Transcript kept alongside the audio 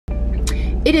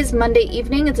It is Monday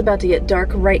evening. It's about to get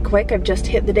dark right quick. I've just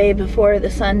hit the day before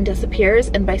the sun disappears,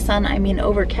 and by sun I mean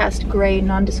overcast, gray,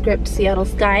 nondescript Seattle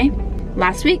sky.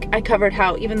 Last week I covered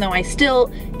how even though I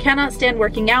still cannot stand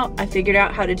working out, I figured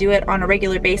out how to do it on a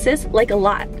regular basis, like a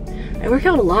lot. I work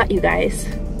out a lot, you guys.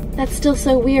 That's still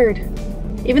so weird.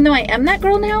 Even though I am that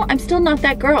girl now, I'm still not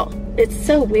that girl. It's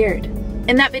so weird.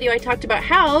 In that video I talked about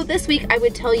how this week I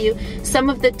would tell you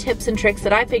some of the tips and tricks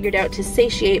that I figured out to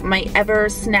satiate my ever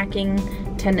snacking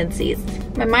tendencies.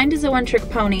 My mind is a one-trick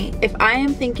pony. If I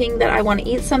am thinking that I want to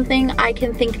eat something, I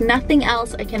can think nothing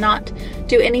else. I cannot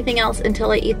do anything else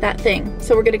until I eat that thing.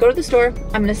 So we're gonna go to the store.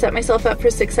 I'm gonna set myself up for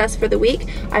success for the week.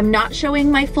 I'm not showing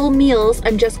my full meals.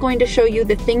 I'm just going to show you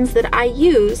the things that I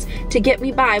use to get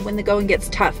me by when the going gets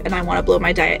tough and I want to blow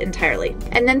my diet entirely.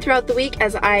 And then throughout the week,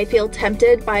 as I feel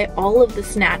tempted by all of the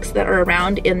snacks that are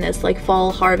around in this like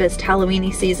fall harvest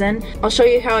Halloween-y season, I'll show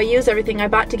you how I use everything I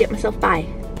bought to get myself by.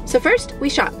 So first, we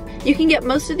shop. You can get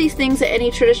most of these things at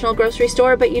any traditional grocery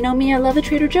store, but you know me, I love a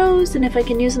Trader Joe's, and if I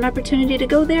can use an opportunity to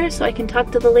go there so I can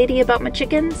talk to the lady about my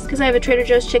chickens, because I have a Trader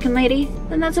Joe's chicken lady,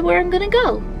 then that's where I'm gonna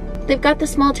go. They've got the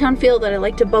small town feel that I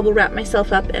like to bubble wrap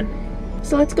myself up in.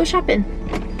 So let's go shopping.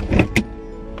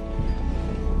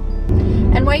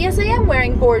 And why, yes, I am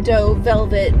wearing Bordeaux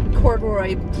velvet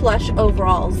corduroy plush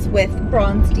overalls with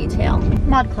bronze detail.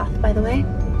 ModCloth, by the way.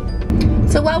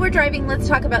 So while we're driving, let's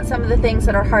talk about some of the things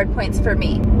that are hard points for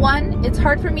me. One, it's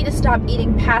hard for me to stop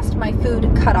eating past my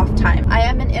food cutoff time. I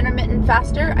am an intermittent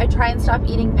faster. I try and stop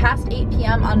eating past 8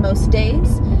 p.m. on most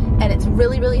days, and it's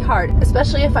really, really hard,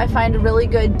 especially if I find a really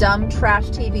good dumb trash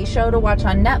TV show to watch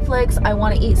on Netflix. I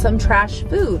want to eat some trash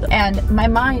food, and my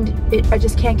mind, I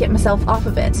just can't get myself off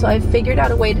of it. So I've figured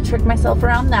out a way to trick myself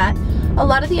around that. A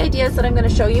lot of the ideas that I'm going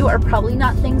to show you are probably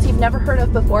not things you've never heard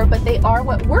of before, but they are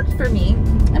what worked for me,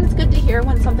 and it's good to hear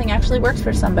when something actually works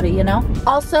for somebody, you know?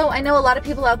 Also, I know a lot of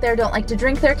people out there don't like to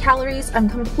drink their calories. I'm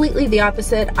completely the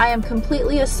opposite. I am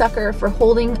completely a sucker for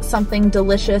holding something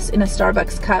delicious in a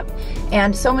Starbucks cup,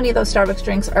 and so many of those Starbucks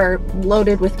drinks are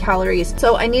loaded with calories.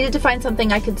 So I needed to find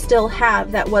something I could still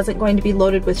have that wasn't going to be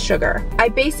loaded with sugar. I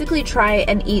basically try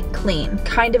and eat clean,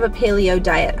 kind of a paleo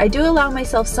diet. I do allow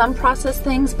myself some processed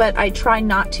things, but I try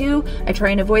not to. I try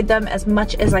and avoid them as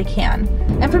much as I can.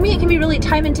 And for me, it can be really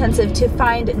time intensive to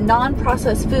find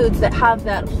non-processed foods that have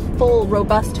that full,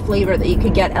 robust flavor that you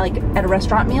could get at a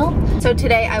restaurant meal. So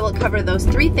today I will cover those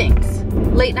three things.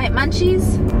 Late night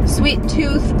munchies, sweet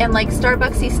tooth and like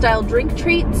Starbucksy style drink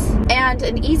treats, and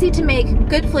an easy to make,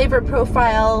 good flavor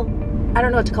profile, I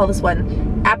don't know what to call this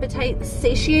one, appetite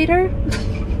satiator?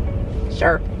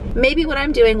 Sure. Maybe what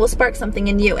I'm doing will spark something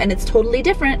in you and it's totally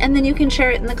different, and then you can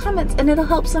share it in the comments and it'll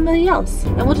help somebody else.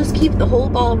 And we'll just keep the whole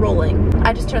ball rolling.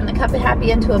 I just turned the cup of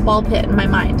happy into a ball pit in my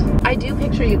mind. I do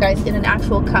picture you guys in an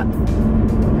actual cup.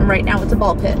 And right now it's a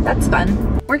ball pit. That's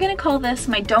fun. We're gonna call this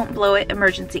my Don't Blow It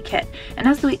emergency kit. And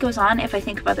as the week goes on, if I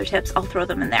think of other tips, I'll throw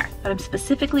them in there. But I'm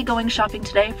specifically going shopping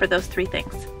today for those three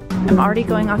things. I'm already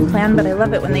going off plan, but I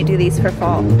love it when they do these for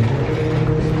fall.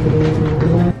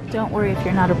 Don't worry if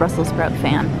you're not a Brussels sprout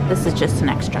fan. This is just an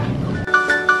extra.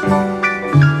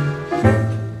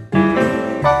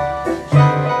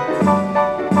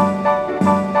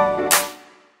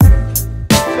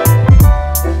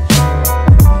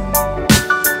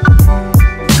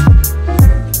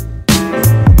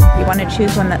 You want to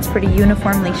choose one that's pretty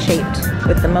uniformly shaped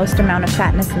with the most amount of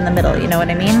fatness in the middle, you know what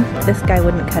I mean? This guy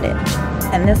wouldn't cut it.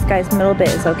 And this guy's middle bit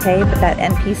is okay, but that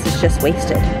end piece is just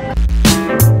wasted.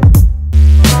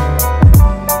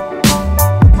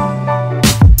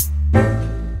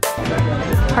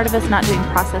 Part of us not doing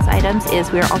processed items is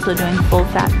we're also doing full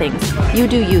fat things. You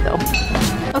do you though.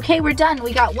 Okay, we're done.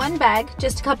 We got one bag,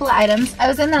 just a couple of items. I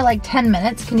was in there like 10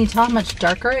 minutes. Can you tell how much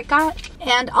darker it got?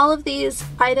 And all of these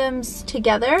items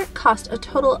together cost a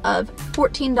total of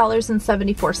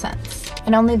 $14.74.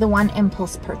 And only the one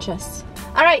impulse purchase.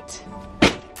 All right,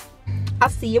 I'll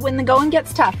see you when the going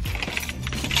gets tough.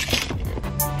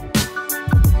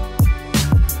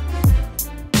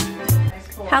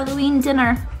 Halloween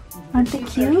dinner. Aren't they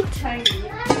cute?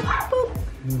 Boop.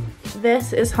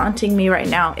 This is haunting me right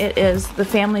now. It is the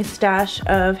family stash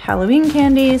of Halloween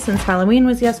candy since Halloween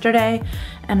was yesterday,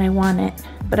 and I want it.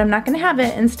 But I'm not gonna have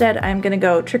it. Instead, I'm gonna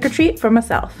go trick-or-treat for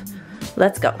myself.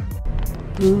 Let's go.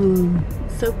 Ooh,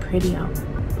 so pretty out.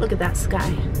 Look at that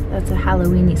sky. That's a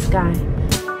Halloween-y sky.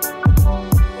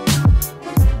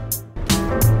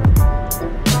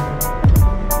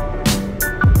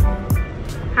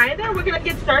 Hi there, we're gonna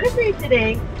get started for you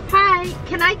today. Hi,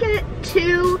 can I get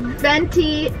 2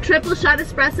 venti triple shot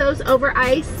espressos over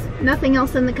ice? Nothing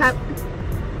else in the cup?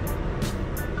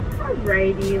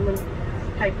 Alrighty,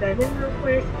 type that in real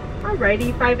quick.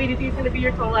 Alrighty, $5.83 is gonna be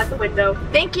your total at the window.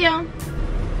 Thank you.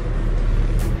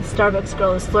 The Starbucks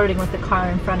girl is flirting with the car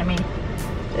in front of me.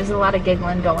 There's a lot of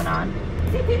giggling going on.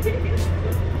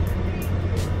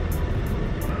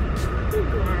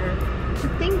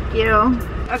 Thank you.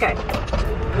 Okay.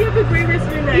 You have a great rest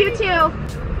of your night. You too.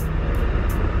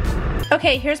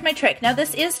 Okay, here's my trick. Now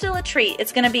this is still a treat.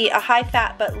 It's gonna be a high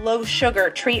fat but low sugar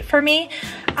treat for me.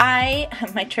 My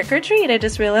trick or treat, I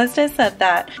just realized I said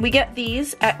that. We get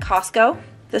these at Costco.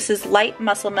 This is light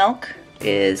muscle milk,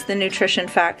 is the nutrition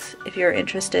facts if you're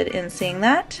interested in seeing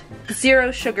that.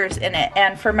 0 sugars in it,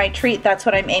 and for my treat, that's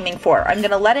what I'm aiming for. I'm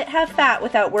gonna let it have fat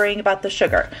without worrying about the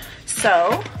sugar.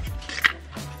 So,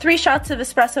 3 shots of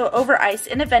espresso over ice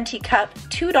in a venti cup,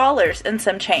 $2 and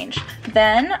some change.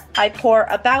 Then I pour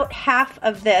about half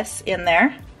of this in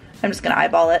there. I'm just gonna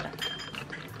eyeball it.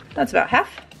 That's about half.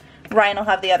 Ryan will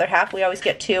have the other half. We always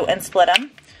get 2 and split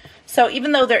them. So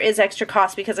even though there is extra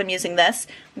cost because I'm using this,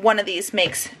 one of these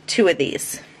makes 2 of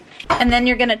these. And then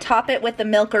you're gonna top it with the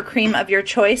milk or cream of your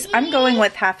choice. I'm going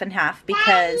with half and half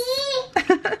because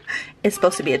it's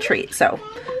supposed to be a treat, so.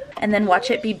 And then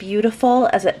watch it be beautiful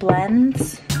as it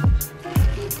blends.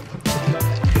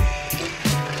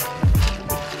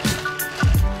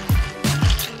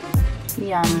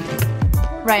 Yum.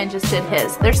 Ryan just did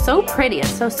his. They're so pretty. It's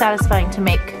so satisfying to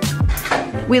make.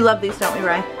 We love these, don't we,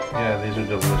 Ryan? Yeah, these are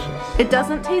delicious. It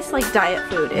doesn't taste like diet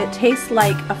food. It tastes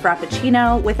like a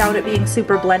Frappuccino without it being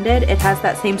super blended. It has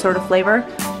that same sort of flavor.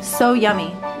 So yummy.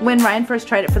 When Ryan first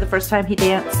tried it for the first time, he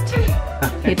danced.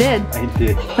 He did. I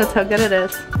did. That's how good it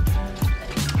is.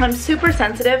 I'm super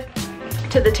sensitive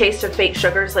to the taste of fake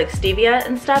sugars like stevia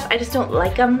and stuff. I just don't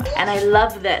like them, and I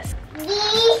love this.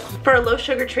 For a low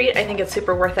sugar treat, I think it's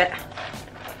super worth it.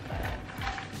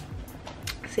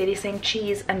 Sadie's saying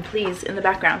cheese and please in the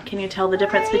background. Can you tell the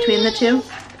difference between the two?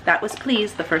 That was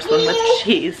please, the first one was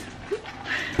cheese.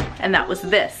 And that was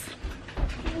this.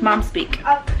 Mom speak.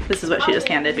 This is what she just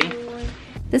handed me.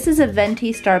 This is a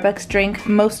venti Starbucks drink.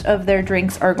 Most of their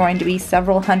drinks are going to be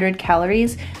several hundred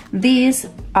calories. These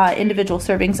individual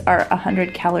servings are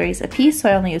 100 calories a piece, so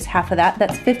I only use half of that.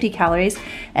 That's 50 calories.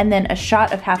 And then a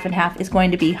shot of half and half is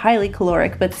going to be highly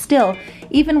caloric, but still,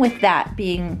 even with that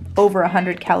being over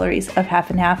 100 calories of half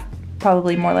and half,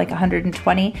 probably more like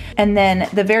 120. And then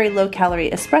the very low calorie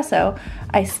espresso,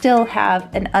 I still have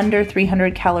an under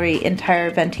 300 calorie entire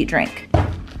venti drink.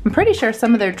 I'm pretty sure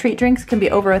some of their treat drinks can be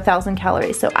over 1,000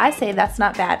 calories, so I say that's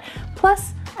not bad.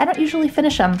 Plus, I don't usually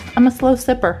finish them. I'm a slow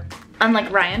sipper.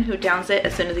 Unlike Ryan, who downs it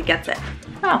as soon as he gets it.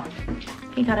 Oh,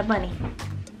 he got a bunny.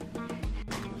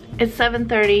 It's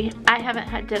 7:30, I haven't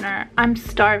had dinner, I'm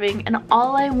starving, and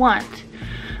all I want,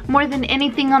 more than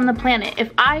anything on the planet,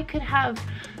 if I could have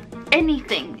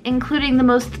anything, including the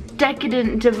most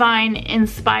decadent, divine,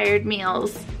 inspired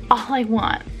meals, all I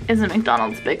want is a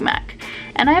McDonald's Big Mac.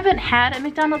 And I haven't had a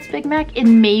McDonald's Big Mac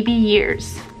in maybe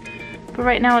years. But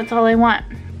right now it's all I want.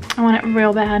 I want it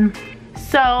real bad.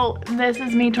 So this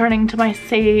is me turning to my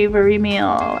savory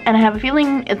meal. And I have a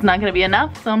feeling it's not gonna be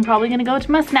enough, so I'm probably gonna go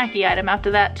to my snacky item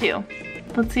after that too.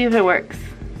 Let's see if it works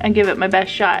and give it my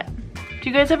best shot. Do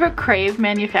you guys ever crave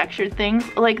manufactured things?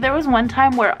 Like there was one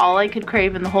time where all I could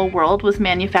crave in the whole world was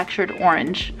manufactured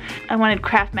orange. I wanted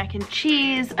Kraft mac and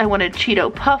cheese, I wanted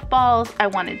Cheeto puff balls, I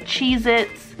wanted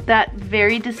Cheez-Its. That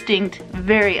very distinct,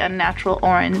 very unnatural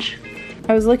orange.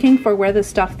 I was looking for where the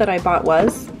stuff that I bought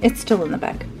was. It's still in the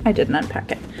bag. I didn't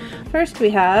unpack it. First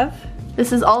we have,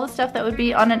 this is all the stuff that would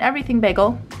be on an everything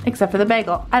bagel, except for the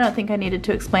bagel. I don't think I needed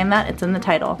to explain that, it's in the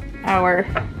title. Our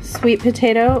sweet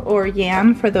potato or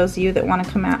yam, for those of you that want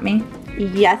to come at me.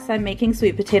 Yes, I'm making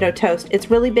sweet potato toast. It's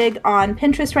really big on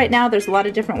Pinterest right now. There's a lot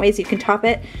of different ways you can top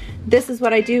it. This is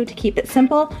what I do to keep it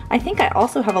simple. I think I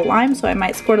also have a lime, so I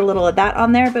might squirt a little of that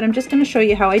on there, but I'm just gonna show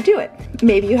you how I do it.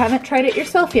 Maybe you haven't tried it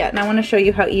yourself yet, and I wanna show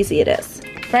you how easy it is.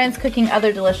 Brian's cooking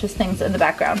other delicious things in the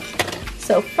background.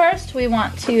 So first we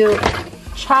want to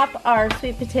chop our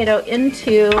sweet potato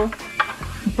into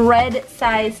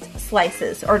bread-sized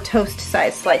slices, or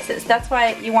toast-sized slices. That's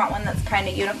why you want one that's kind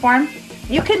of uniform.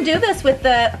 You can do this with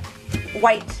the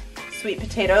white sweet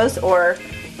potatoes or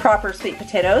proper sweet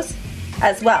potatoes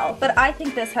as well, but I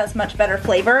think this has much better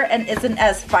flavor and isn't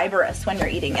as fibrous when you're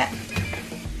eating it.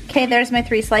 Okay, there's my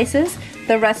 3 slices.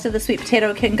 The rest of the sweet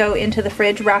potato can go into the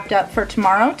fridge wrapped up for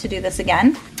tomorrow to do this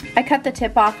again. I cut the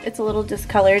tip off, it's a little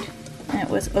discolored. It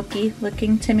was ooky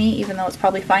looking to me, even though it's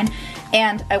probably fine,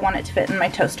 and I want it to fit in my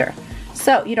toaster.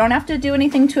 So you don't have to do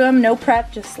anything to them, no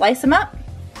prep, just slice them up.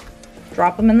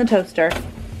 Drop them in the toaster.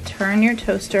 Turn your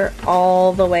toaster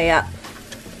all the way up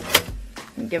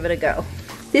and give it a go.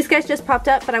 These guys just popped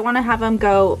up, but I want to have them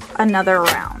go another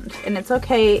round. and it's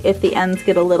okay if the ends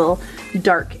get a little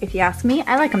dark. If you ask me,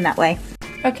 I like them that way.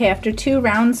 Okay, after 2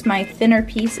 rounds, my thinner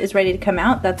piece is ready to come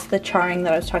out. That's the charring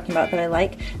that I was talking about that I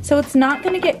like. So it's not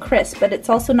gonna get crisp, but it's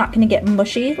also not gonna get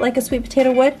mushy like a sweet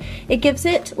potato would. It gives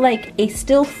it like a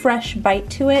still fresh bite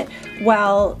to it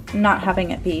while not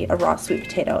having it be a raw sweet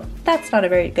potato. That's not a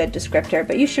very good descriptor,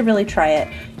 but you should really try it.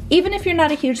 Even if you're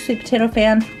not a huge sweet potato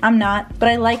fan, I'm not, but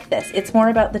I like this. It's more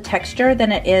about the texture than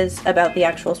it is about the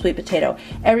actual sweet potato.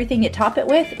 Everything you top it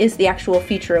with is the actual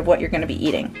feature of what you're gonna be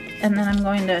eating. And then I'm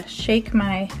going to shake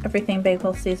my everything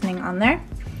bagel seasoning on there.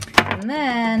 And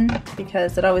then,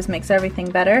 because it always makes everything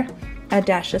better, a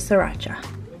dash of sriracha.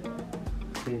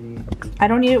 I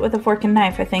don't eat it with a fork and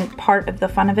knife. I think part of the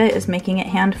fun of it is making it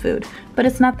hand food, but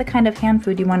it's not the kind of hand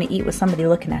food you want to eat with somebody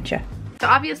looking at you. So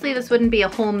obviously this wouldn't be a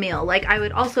whole meal. Like I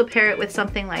would also pair it with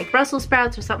something like Brussels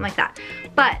sprouts or something like that.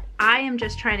 But I am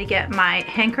just trying to get my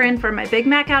hankering for my Big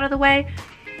Mac out of the way.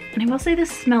 And I will say this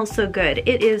smells so good.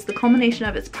 It is the culmination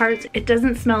of its parts. It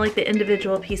doesn't smell like the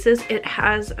individual pieces. It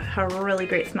has a really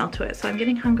great smell to it. So I'm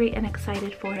getting hungry and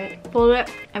excited for it. Fold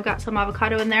it. I've got some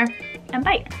avocado in there and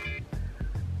bite.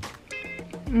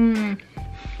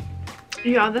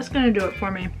 Yeah, that's gonna do it for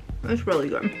me. It's really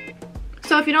good.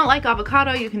 So if you don't like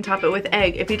avocado, you can top it with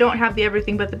egg. If you don't have the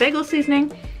everything but the bagel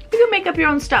seasoning, you can make up your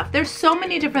own stuff. There's so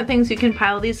many different things you can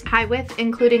pile these high with,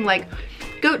 including like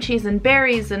goat cheese and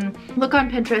berries, and look on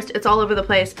Pinterest, it's all over the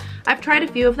place. I've tried a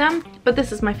few of them, but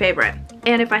this is my favorite.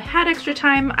 And if I had extra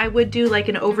time, I would do like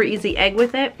an over easy egg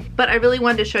with it, but I really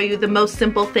wanted to show you the most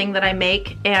simple thing that I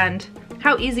make and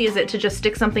how easy is it to just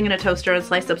stick something in a toaster and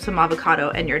slice up some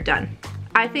avocado and you're done.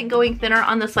 I think going thinner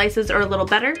on the slices are a little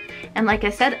better, and like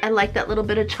I said, I like that little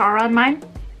bit of char on mine.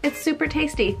 It's super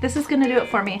tasty. This is gonna do it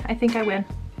for me. I think I win.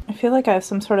 I feel like I have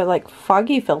some sort of like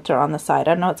foggy filter on the side.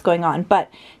 I don't know what's going on, but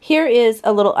here is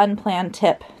a little unplanned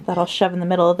tip that I'll shove in the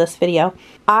middle of this video.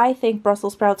 I think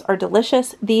Brussels sprouts are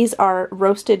delicious. These are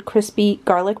roasted crispy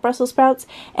garlic Brussels sprouts,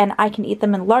 and I can eat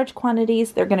them in large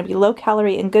quantities. They're gonna be low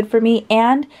calorie and good for me,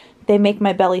 and they make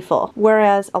my belly full,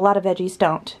 whereas a lot of veggies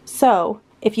don't. So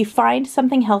if you find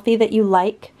something healthy that you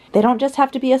like, they don't just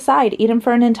have to be a side. Eat them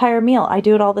for an entire meal. I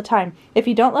do it all the time. If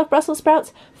you don't love Brussels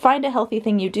sprouts, find a healthy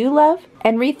thing you do love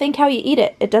and rethink how you eat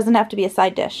it. It doesn't have to be a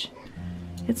side dish.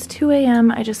 It's 2 a.m.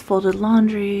 I just folded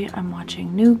laundry. I'm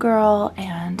watching New Girl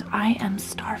and I am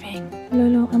starving.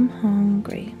 Lulu, I'm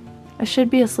hungry. I should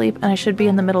be asleep and I should be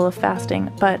in the middle of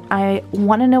fasting, but I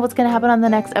want to know what's going to happen on the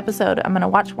next episode. I'm going to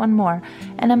watch one more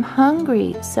and I'm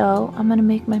hungry, so I'm going to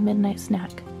make my midnight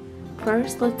snack.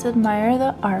 First, let's admire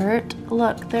the art.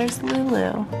 Look, there's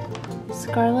Lulu.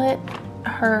 Scarlett,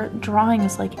 her drawing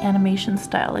is like animation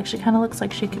style. Like she kind of looks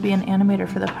like she could be an animator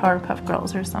for the Powerpuff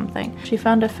Girls or something. She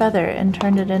found a feather and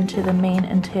turned it into the mane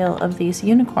and tail of these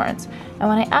unicorns. And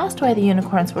when I asked why the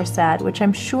unicorns were sad, which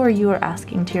I'm sure you are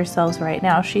asking to yourselves right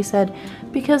now, she said,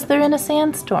 because they're in a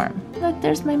sandstorm. Look,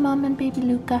 there's my mom and baby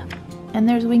Luca. And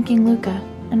there's winking Luca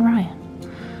and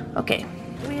Ryan. Okay.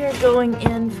 We are going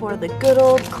in for the good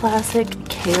old classic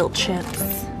kale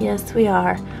chips. Yes, we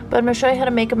are. But I'm gonna show you how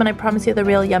to make them and I promise you they're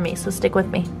real yummy, so stick with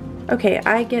me. Okay,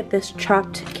 I get this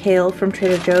chopped kale from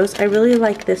Trader Joe's. I really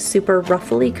like this super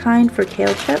ruffly kind for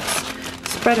kale chips.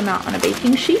 Spread them out on a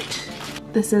baking sheet.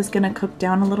 This is gonna cook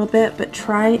down a little bit, but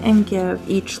try and give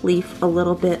each leaf a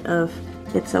little bit of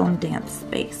its own dance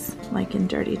space, like in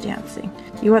Dirty Dancing.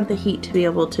 You want the heat to be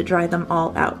able to dry them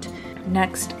all out.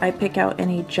 Next, I pick out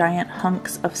any giant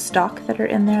hunks of stalk that are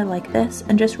in there like this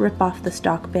and just rip off the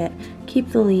stalk bit.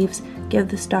 Keep the leaves, give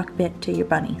the stalk bit to your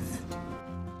bunnies.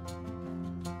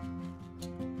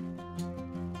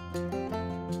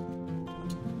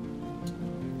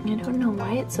 I don't know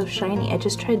why it's so shiny. I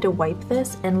just tried to wipe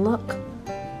this and look,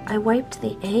 I wiped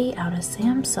the A out of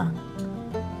Samsung.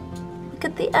 Look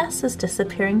at the S is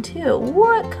disappearing too.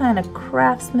 What kind of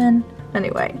craftsman?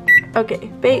 Anyway,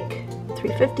 okay, bake,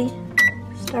 350.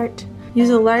 Start. Use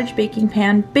a large baking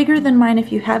pan, bigger than mine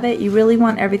if you have it. You really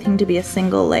want everything to be a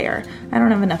single layer. I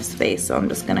don't have enough space, so I'm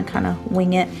just gonna kind of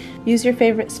wing it. Use your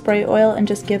favorite spray oil and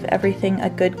just give everything a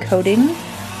good coating.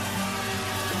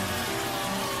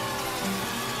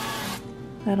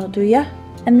 That'll do ya.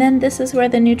 And then this is where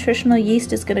the nutritional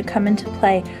yeast is gonna come into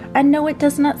play. I know it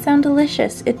does not sound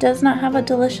delicious. It does not have a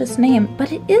delicious name,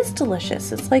 but it is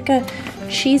delicious. It's like a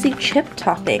cheesy chip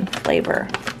topping flavor.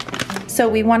 So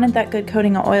we wanted that good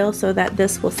coating of oil so that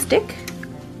this will stick.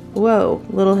 Whoa,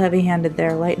 a little heavy-handed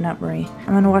there. Lighten up, Marie.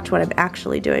 I'm gonna watch what I'm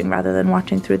actually doing rather than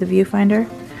watching through the viewfinder.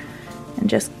 And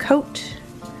just coat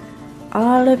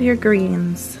all of your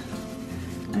greens.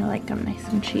 I like them nice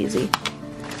and cheesy.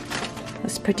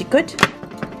 That's pretty good.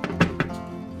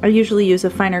 I usually use a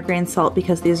finer grain salt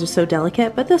because these are so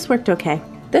delicate, but this worked okay.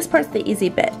 This part's the easy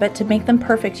bit, but to make them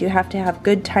perfect, you have to have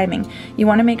good timing. You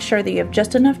want to make sure that you have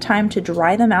just enough time to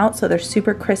dry them out so they're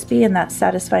super crispy and that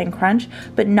satisfying crunch,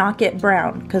 but not get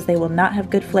brown because they will not have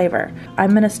good flavor.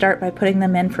 I'm going to start by putting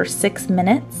them in for 6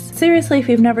 minutes. Seriously, if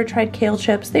you've never tried kale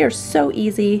chips, they are so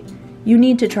easy. You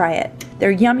need to try it.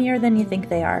 They're yummier than you think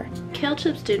they are. Kale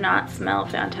chips do not smell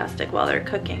fantastic while they're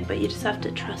cooking, but you just have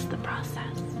to trust the process.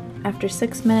 After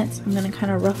 6 minutes, I'm gonna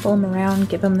kind of ruffle them around,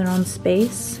 give them their own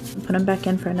space, and put them back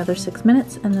in for another 6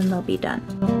 minutes, and then they'll be done.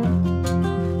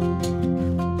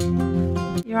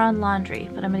 You're on laundry,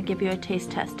 but I'm gonna give you a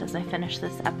taste test as I finish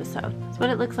this episode. That's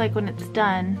what it looks like when it's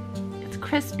done. It's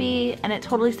crispy, and it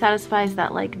totally satisfies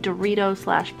that like Dorito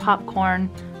 /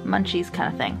 popcorn munchies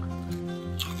kind of thing.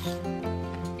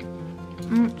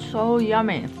 So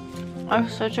yummy.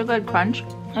 It's such a good crunch.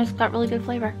 It's got really good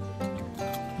flavor.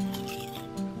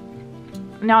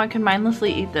 Now I can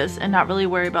mindlessly eat this and not really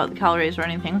worry about the calories or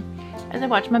anything as I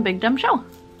watch my big dumb show.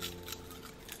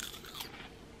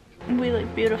 We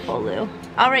look beautiful, Lou.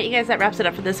 Alright you guys, that wraps it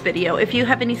up for this video. If you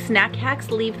have any snack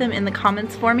hacks, leave them in the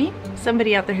comments for me.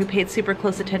 Somebody out there who paid super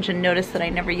close attention noticed that I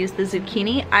never used the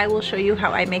zucchini. I will show you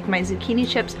how I make my zucchini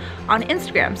chips on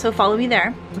Instagram, so follow me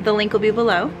there. The link will be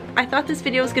below. I thought this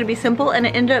video was going to be simple and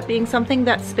it ended up being something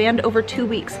that spanned over 2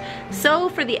 weeks. So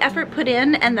for the effort put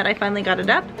in and that I finally got it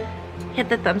up, hit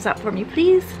the thumbs up for me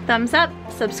please. Thumbs up,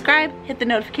 subscribe, hit the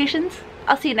notifications.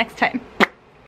 I'll see you next time.